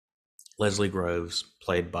 Leslie Groves,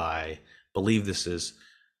 played by, I believe this is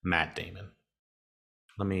Matt Damon.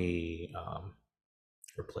 Let me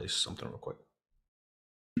replace something real quick.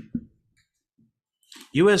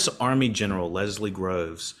 U.S. Army General Leslie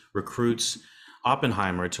Groves recruits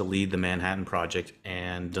Oppenheimer to lead the Manhattan Project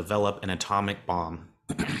and develop an atomic bomb.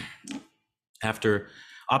 After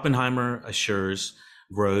Oppenheimer assures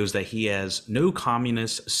Groves that he has no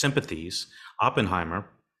communist sympathies, Oppenheimer,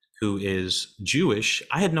 who is Jewish,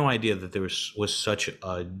 I had no idea that there was such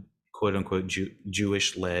a quote unquote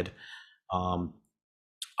Jewish led um,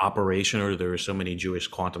 operation, or there were so many Jewish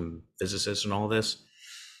quantum physicists and all this.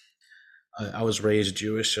 I was raised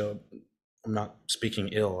Jewish, so I'm not speaking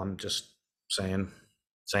ill. I'm just saying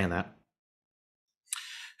that.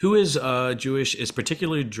 Who is Jewish is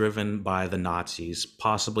particularly driven by the Nazis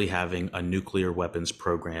possibly having a nuclear weapons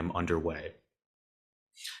program underway.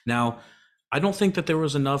 Now, I don't think that there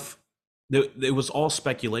was enough. It was all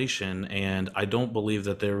speculation, and I don't believe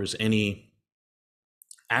that there was any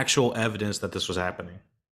actual evidence that this was happening.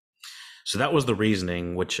 So that was the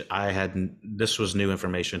reasoning, which I had. This was new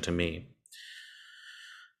information to me.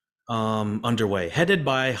 Underway, headed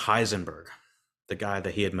by Heisenberg, the guy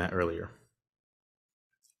that he had met earlier.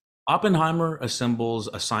 Oppenheimer assembles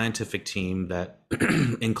a scientific team that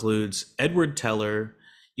includes Edward Teller,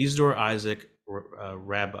 Isidore Isaac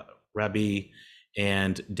Rabi,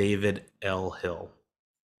 and David L. Hill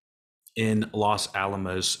in Los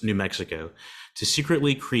Alamos, New Mexico, to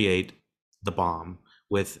secretly create the bomb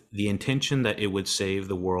with the intention that it would save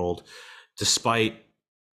the world despite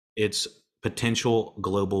its potential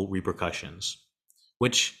global repercussions,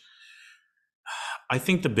 which I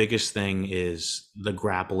think the biggest thing is the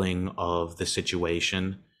grappling of the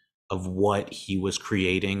situation of what he was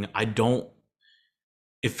creating.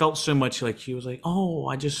 It felt so much like he was like, "Oh,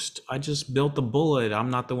 I just built the bullet. I'm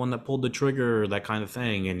not the one that pulled the trigger," that kind of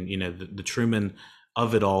thing. And the Truman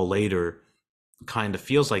of it all later kind of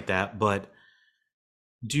feels like that. But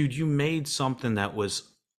dude, you made something that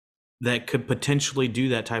could potentially do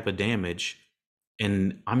that type of damage,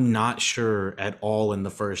 and I'm not sure at all in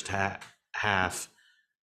the first half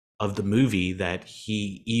of the movie that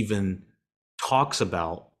he even talks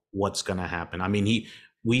about what's going to happen. I mean,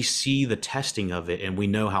 we see the testing of it and we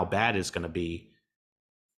know how bad it's going to be.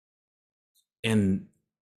 And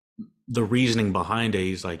the reasoning behind it.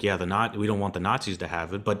 He's like, yeah, we don't want the Nazis to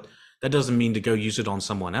have it, but that doesn't mean to go use it on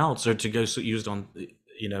someone else or to go use it on,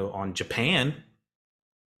 on Japan.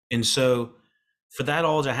 And so for that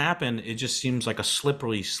all to happen, it just seems like a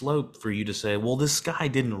slippery slope for you to say, well, this guy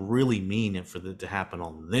didn't really mean it for it to happen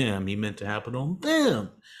on them. He meant to happen on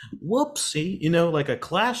them. Whoopsie, like a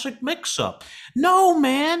classic mix up. No,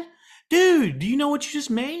 man. Dude, do you know what you just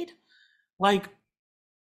made? Like,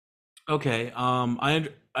 okay, I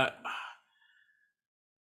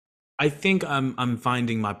think I'm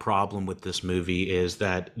finding my problem with this movie is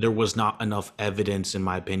that there was not enough evidence, in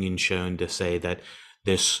my opinion, shown to say that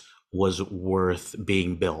this was worth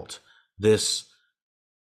being built. This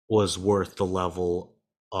was worth the level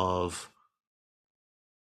of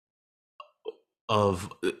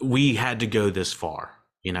of we had to go this far,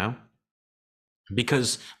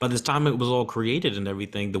 because by this time it was all created and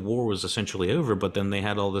everything, the war was essentially over. But then they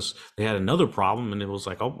had another problem, and it was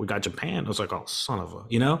like, oh, we got Japan. I was like, oh, son of a.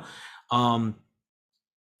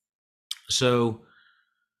 So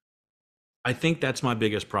I think that's my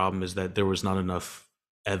biggest problem is that there was not enough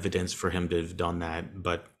evidence for him to have done that.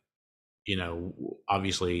 But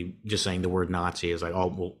obviously, just saying the word Nazi is like,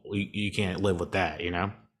 oh, well, you can't live with that.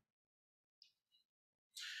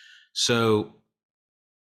 So,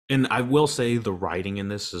 and I will say the writing in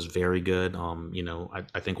this is very good.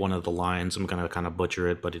 I think one of the lines, I'm gonna kind of butcher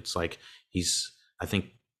it, but it's like I think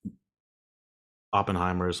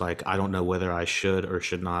Oppenheimer is like, I don't know whether I should or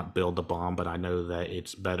should not build the bomb, but I know that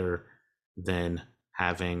it's better than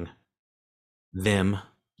having them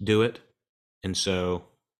do it. And so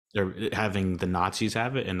they're having the Nazis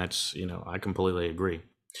have it. And that's, I completely agree.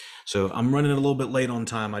 So I'm running a little bit late on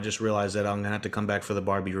time. I just realized that I'm going to have to come back for the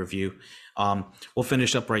Barbie review. We'll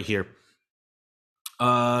finish up right here.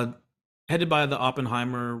 Uh, Headed by the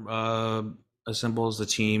Oppenheimer assembles the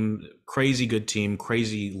team. Crazy good team.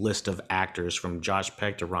 Crazy list of actors from Josh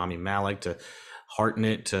Peck to Rami Malek to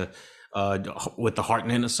Hartnett to with the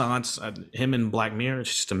Hartnett Renaissance. Him in Black Mirror.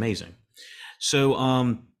 It's just amazing. So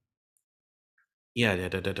yeah,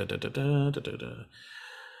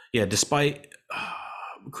 yeah. Despite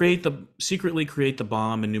secretly create the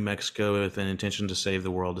bomb in New Mexico with an intention to save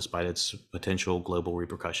the world despite its potential global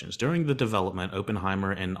repercussions. During the development,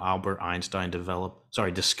 Oppenheimer and Albert Einstein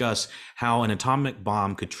discuss how an atomic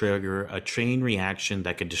bomb could trigger a chain reaction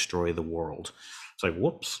that could destroy the world. It's like,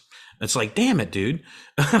 whoops. It's like, damn it, dude.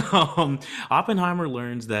 Oppenheimer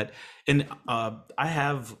learns that, and I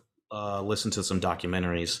have listened to some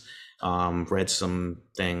documentaries, read some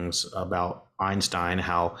things about Einstein,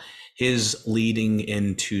 how his leading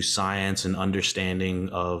into science and understanding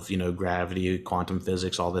of gravity, quantum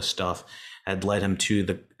physics, all this stuff had led him to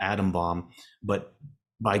the atom bomb. But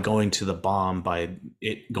by going to the bomb, by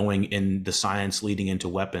it going in the science leading into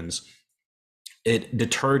weapons, it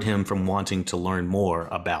deterred him from wanting to learn more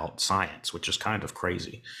about science, which is kind of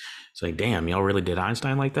crazy. It's like, damn, y'all really did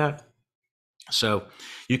Einstein like that? So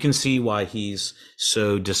you can see why he's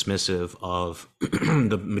so dismissive of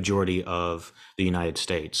the majority of the United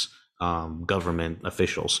States government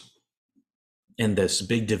officials. And this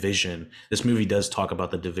big division, this movie does talk about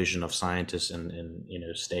the division of scientists in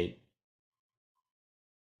state.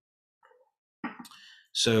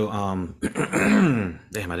 So, damn,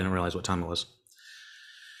 I didn't realize what time it was.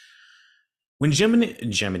 When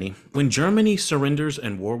Germany surrenders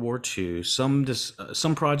in World War II, some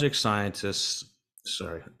project scientists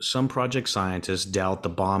doubt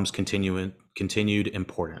the bomb's continued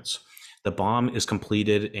importance. The bomb is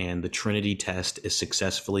completed and the Trinity test is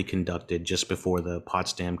successfully conducted just before the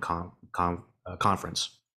Potsdam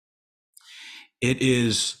conference. It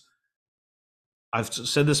is, I've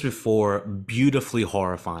said this before, beautifully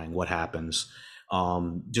horrifying what happens.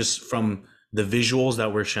 Just from the visuals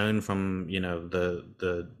that were shown from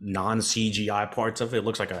the non CGI parts of it, it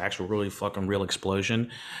looks like an actual really fucking real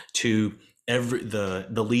explosion. To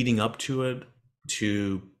the leading up to it,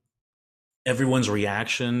 to everyone's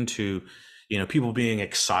reaction, to people being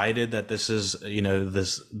excited that this is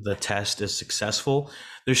the test is successful.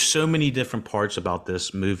 There's so many different parts about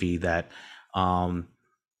this movie that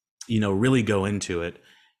really go into it.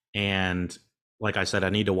 And like I said, I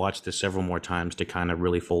need to watch this several more times to kind of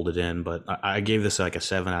really fold it in. But I gave this like a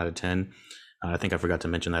 7 out of 10. I think I forgot to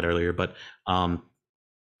mention that earlier. But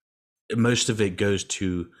most of it goes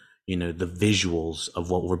to the visuals of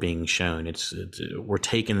what we're being shown. It's we're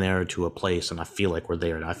taken there to a place, and I feel like we're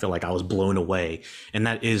there, and I feel like I was blown away. And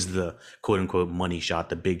that is the quote unquote money shot,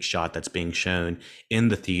 the big shot that's being shown in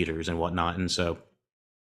the theaters and whatnot. And so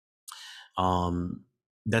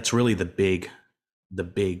that's really the big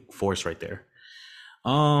force right there.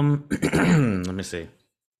 Let me see.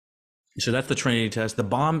 So that's the Trinity test. The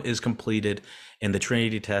bomb is completed, and the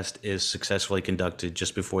Trinity test is successfully conducted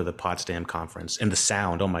just before the Potsdam conference. And the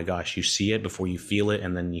sound, oh my gosh, you see it before you feel it,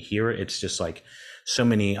 and then you hear it. It's just like so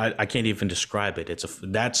many. I can't even describe it.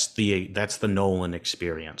 That's the Nolan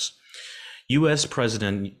experience. U.S.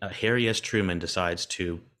 President Harry S. Truman decides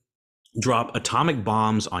to drop atomic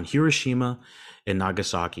bombs on Hiroshima and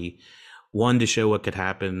Nagasaki. One to show what could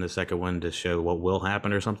happen, the second one to show what will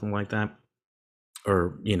happen, or something like that.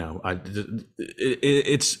 Or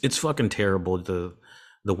it's fucking terrible, the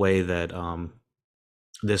way that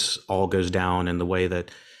this all goes down, and the way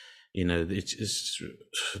that it's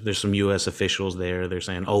there's some U.S. officials there. They're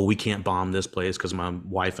saying, "Oh, we can't bomb this place because my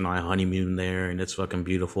wife and I honeymoon there, and it's fucking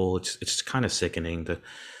beautiful." It's kind of sickening,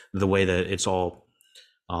 the way that it's all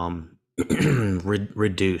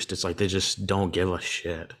reduced. It's like they just don't give a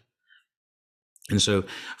shit. And so,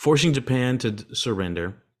 forcing Japan to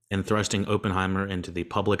surrender and thrusting Oppenheimer into the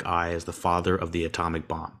public eye as the father of the atomic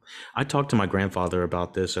bomb. I talked to my grandfather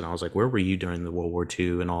about this, and I was like, "Where were you during the World War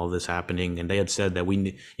II and all of this happening?" And they had said that we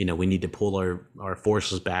need to pull our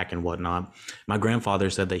forces back and whatnot. My grandfather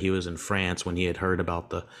said that he was in France when he had heard about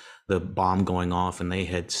the bomb going off, and they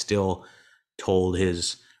had still told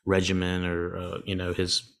his regiment, or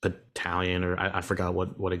his battalion, or I forgot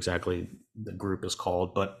what exactly the group is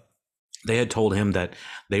called, but they had told him that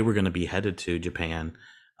they were going to be headed to Japan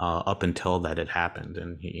up until that had happened.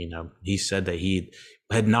 And he said that he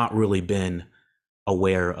had not really been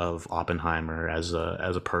aware of Oppenheimer as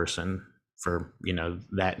a person for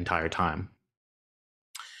that entire time.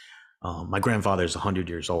 My grandfather's 100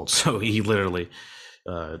 years old, so he literally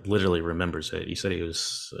remembers it. He said he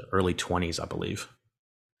was early 20s, I believe.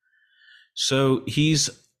 So he's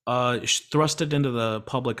thrusted into the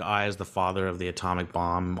public eye as the father of the atomic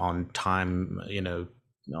bomb on time,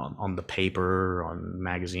 on the paper, on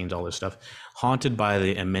magazines, all this stuff. Haunted by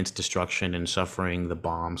the immense destruction and suffering the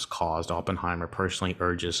bombs caused, Oppenheimer personally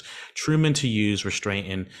urges Truman to use restraint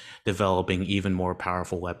in developing even more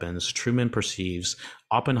powerful weapons. Truman perceives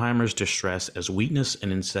Oppenheimer's distress as weakness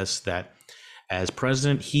and insists that as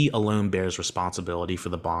president, he alone bears responsibility for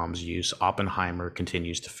the bomb's use. Oppenheimer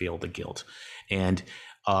continues to feel the guilt. And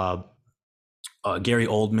Gary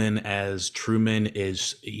Oldman as Truman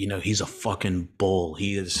is, he's a fucking bull.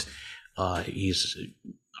 He's. I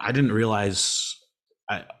didn't realize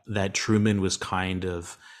that Truman was kind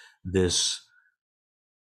of this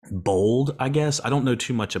bold, I guess. I don't know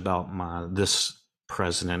too much about this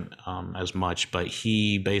president as much, but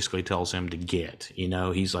he basically tells him to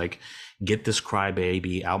he's like, get this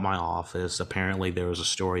crybaby out my office. Apparently there was a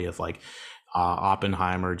story of like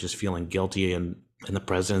Oppenheimer just feeling guilty in the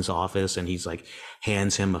president's office, and he's like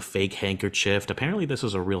hands him a fake handkerchief. Apparently this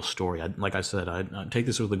is a real story. Like I said, I take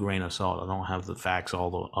this with a grain of salt. I don't have the facts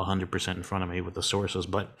all 100% in front of me with the sources,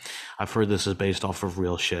 but I've heard this is based off of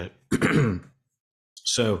real shit.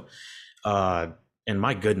 So and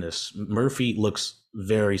my goodness, Murphy looks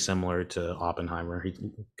very similar to Oppenheimer. He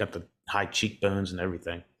got the high cheekbones and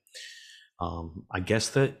everything. I guess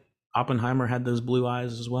that Oppenheimer had those blue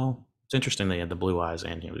eyes as well. It's interesting they had the blue eyes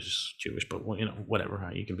and he was just Jewish, but whatever.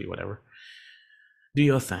 You can be whatever. Do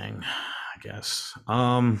your thing, I guess.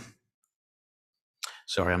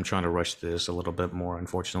 Sorry, I'm trying to rush this a little bit more,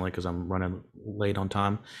 unfortunately, because I'm running late on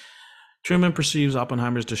time. Truman perceives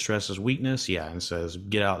Oppenheimer's distress as weakness, and says,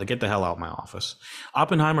 get the hell out of my office.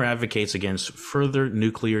 Oppenheimer advocates against further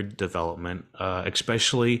nuclear development,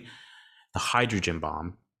 especially the hydrogen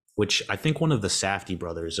bomb, which I think one of the Safdie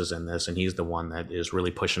brothers is in this, and he's the one that is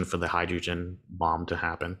really pushing for the hydrogen bomb to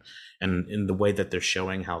happen. And in the way that they're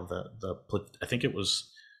showing how I think it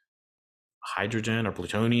was hydrogen or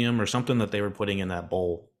plutonium or something that they were putting in that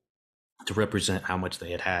bowl to represent how much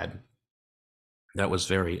they had. That was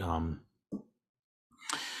very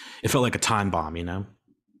it felt like a time bomb,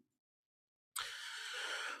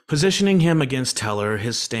 Positioning him against Teller,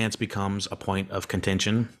 his stance becomes a point of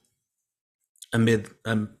contention. Amid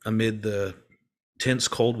the tense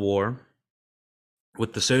Cold War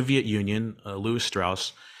with the Soviet Union, Louis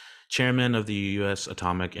Strauss, chairman of the U.S.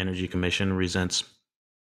 Atomic Energy Commission, resents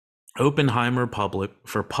Oppenheimer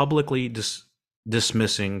for publicly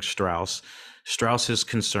dismissing Strauss's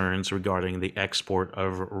concerns regarding the export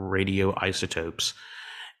of radioisotopes,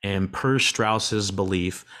 and per Strauss's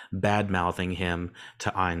belief, bad-mouthing him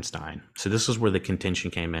to Einstein. So this is where the contention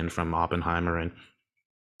came in from Oppenheimer and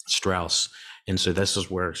Strauss. And so this is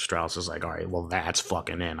where Strauss is like, all right, well, that's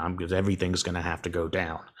fucking in. Because everything's going to have to go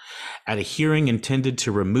down. At a hearing intended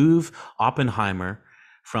to remove Oppenheimer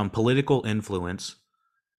from political influence,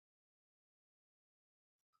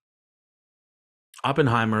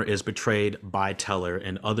 Oppenheimer is betrayed by Teller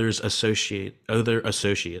and other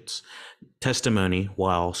associates testimony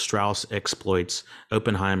while Strauss exploits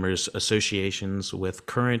Oppenheimer's associations with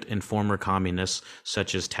current and former communists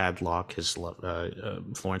such as Tadlock,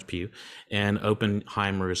 Florence Pugh, and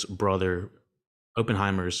Oppenheimer's brother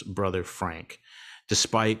Frank.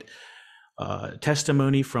 Despite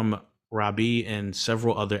testimony from Rabi and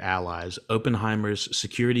several other allies, Oppenheimer's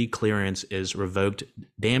security clearance is revoked,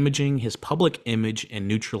 damaging his public image and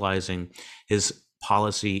neutralizing his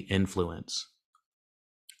policy influence.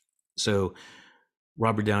 So,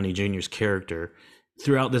 Robert Downey Jr.'s character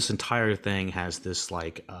throughout this entire thing has this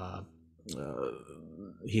uh,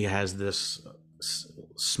 he has this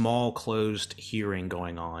small closed hearing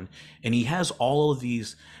going on, and he has all of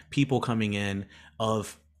these people coming in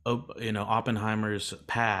of Oppenheimer's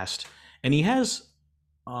past, and he has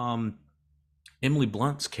um Emily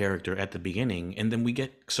Blunt's character at the beginning, and then we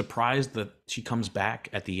get surprised that she comes back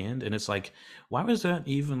at the end, and it's like, why was that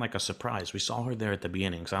even like a surprise? We saw her there at the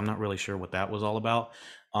beginning, so I'm not really sure what that was all about.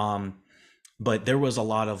 um but there was a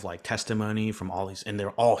lot of like testimony from all these, and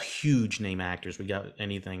they're all huge name actors. We got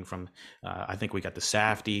anything from I think we got the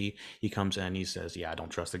Safdie. He comes in, he says, yeah, I don't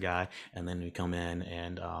trust the guy. And then we come in,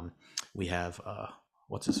 and we have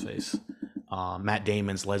what's his face, Matt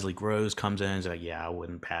Damon's Leslie Groves comes in and is like, yeah, I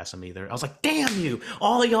wouldn't pass him either. I was like, damn you,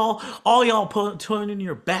 all y'all turning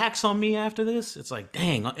your backs on me after this. It's like,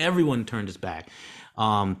 dang, everyone turned his back.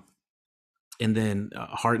 um and then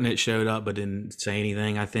Hartnett showed up but didn't say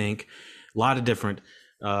anything. I think a lot of different,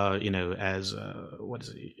 as what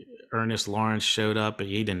is he? Ernest Lawrence showed up, but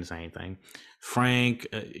he didn't say anything. Frank,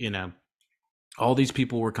 all these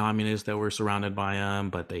people were communists that were surrounded by him,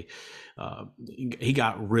 but he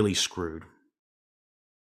got really screwed.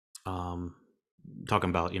 Um,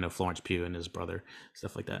 Talking about Florence Pugh and his brother,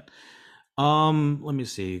 stuff like that. Let me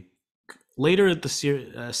see. Later at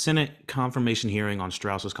the Senate confirmation hearing on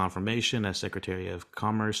Strauss's confirmation as Secretary of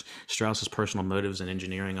Commerce, Strauss's personal motives in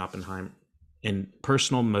engineering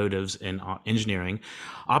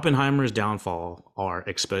Oppenheimer's downfall are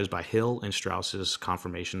exposed by Hill, and Strauss's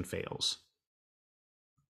confirmation fails.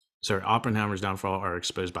 Sorry, Oppenheimer's downfall are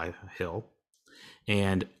exposed by Hill,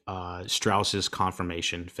 and Strauss's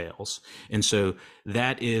confirmation fails. And so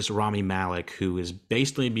that is Rami Malek, who is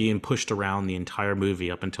basically being pushed around the entire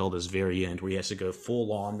movie up until this very end, where he has to go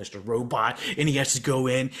full on Mr. Robot, and he has to go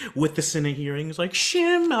in with the Senate hearings like,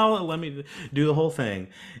 shim, let me do the whole thing.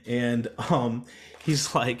 And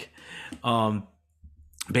he's like,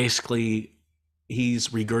 basically, he's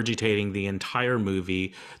regurgitating the entire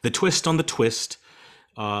movie, the twist on the twist,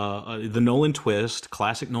 the Nolan twist,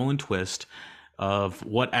 classic Nolan twist, of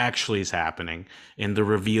what actually is happening and the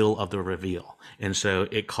reveal of the reveal. And so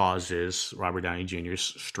it causes Robert Downey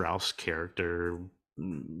Jr.'s Strauss character,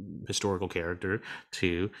 historical character,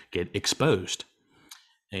 to get exposed,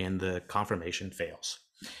 and the confirmation fails.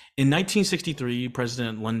 In 1963,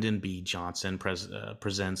 President Lyndon B. Johnson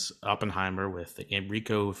presents Oppenheimer with the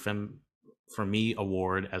Enrico Fermi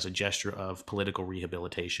Award as a gesture of political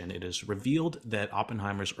rehabilitation. It is revealed that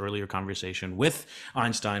Oppenheimer's earlier conversation with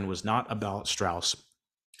Einstein was not about Strauss,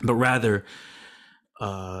 but rather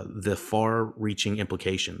the far-reaching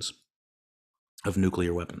implications of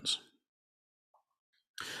nuclear weapons.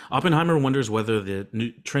 Oppenheimer wonders whether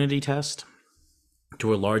the Trinity test,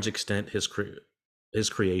 to a large extent his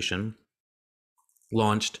creation,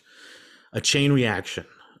 launched a chain reaction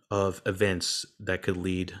of events that could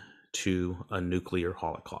lead to a nuclear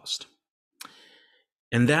holocaust.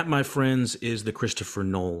 And that, my friends, is the Christopher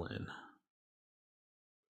Nolan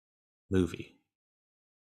movie,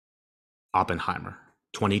 Oppenheimer,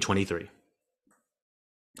 2023.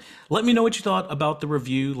 Let me know what you thought about the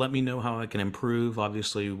review. Let me know how I can improve.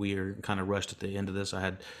 Obviously, we are kind of rushed at the end of this. I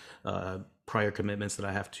had prior commitments that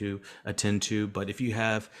I have to attend to. But if you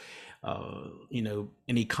have,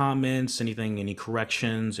 any comments, anything, any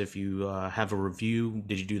corrections, if you have a review,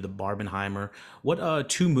 did you do the Barbenheimer? What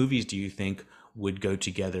two movies do you think would go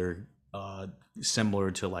together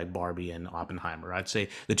similar to like Barbie and Oppenheimer? I'd say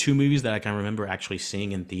the two movies that I can remember actually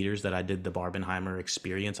seeing in theaters that I did the Barbenheimer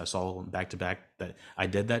experience, I saw back to back, that I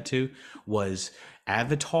did that to, was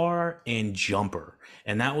Avatar and Jumper.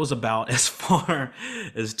 And that was about as far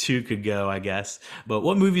as two could go, I guess. But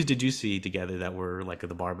what movies did you see together that were like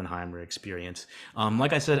the Barbenheimer experience?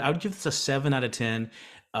 Like I said, I would give this a 7 out of 10.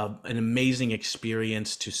 An amazing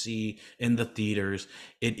experience to see in the theaters.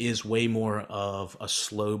 It is way more of a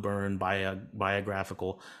slow burn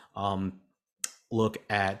biographical look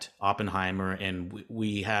at Oppenheimer, and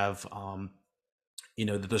we have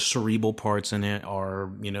the cerebral parts in it are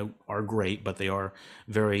great, but they are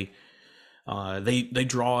very They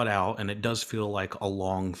draw it out, and it does feel like a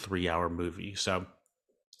long 3 hour movie. So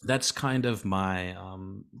that's kind of my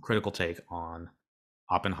critical take on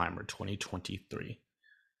Oppenheimer 2023.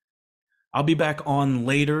 I'll be back on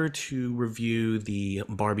later to review the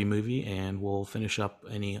Barbie movie, and we'll finish up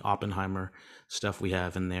any Oppenheimer stuff we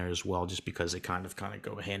have in there as well, just because they kind of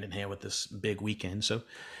go hand in hand with this big weekend. So,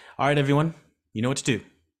 all right, everyone, you know what to do.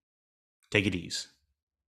 Take it easy.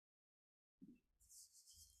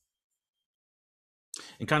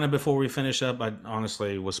 And kind of before we finish up, I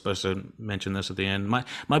honestly was supposed to mention this at the end.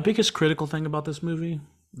 My biggest critical thing about this movie,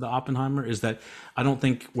 the Oppenheimer, is that I don't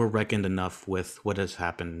think we're reckoned enough with what has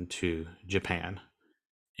happened to Japan.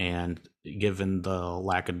 And given the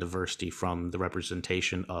lack of diversity from the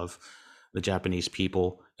representation of the Japanese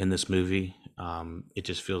people in this movie, it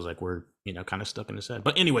just feels like we're kind of stuck in his head.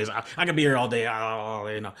 But anyways, I could be here all day. All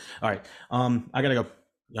right, I gotta go.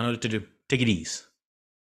 Y'all know what to do. Take it easy.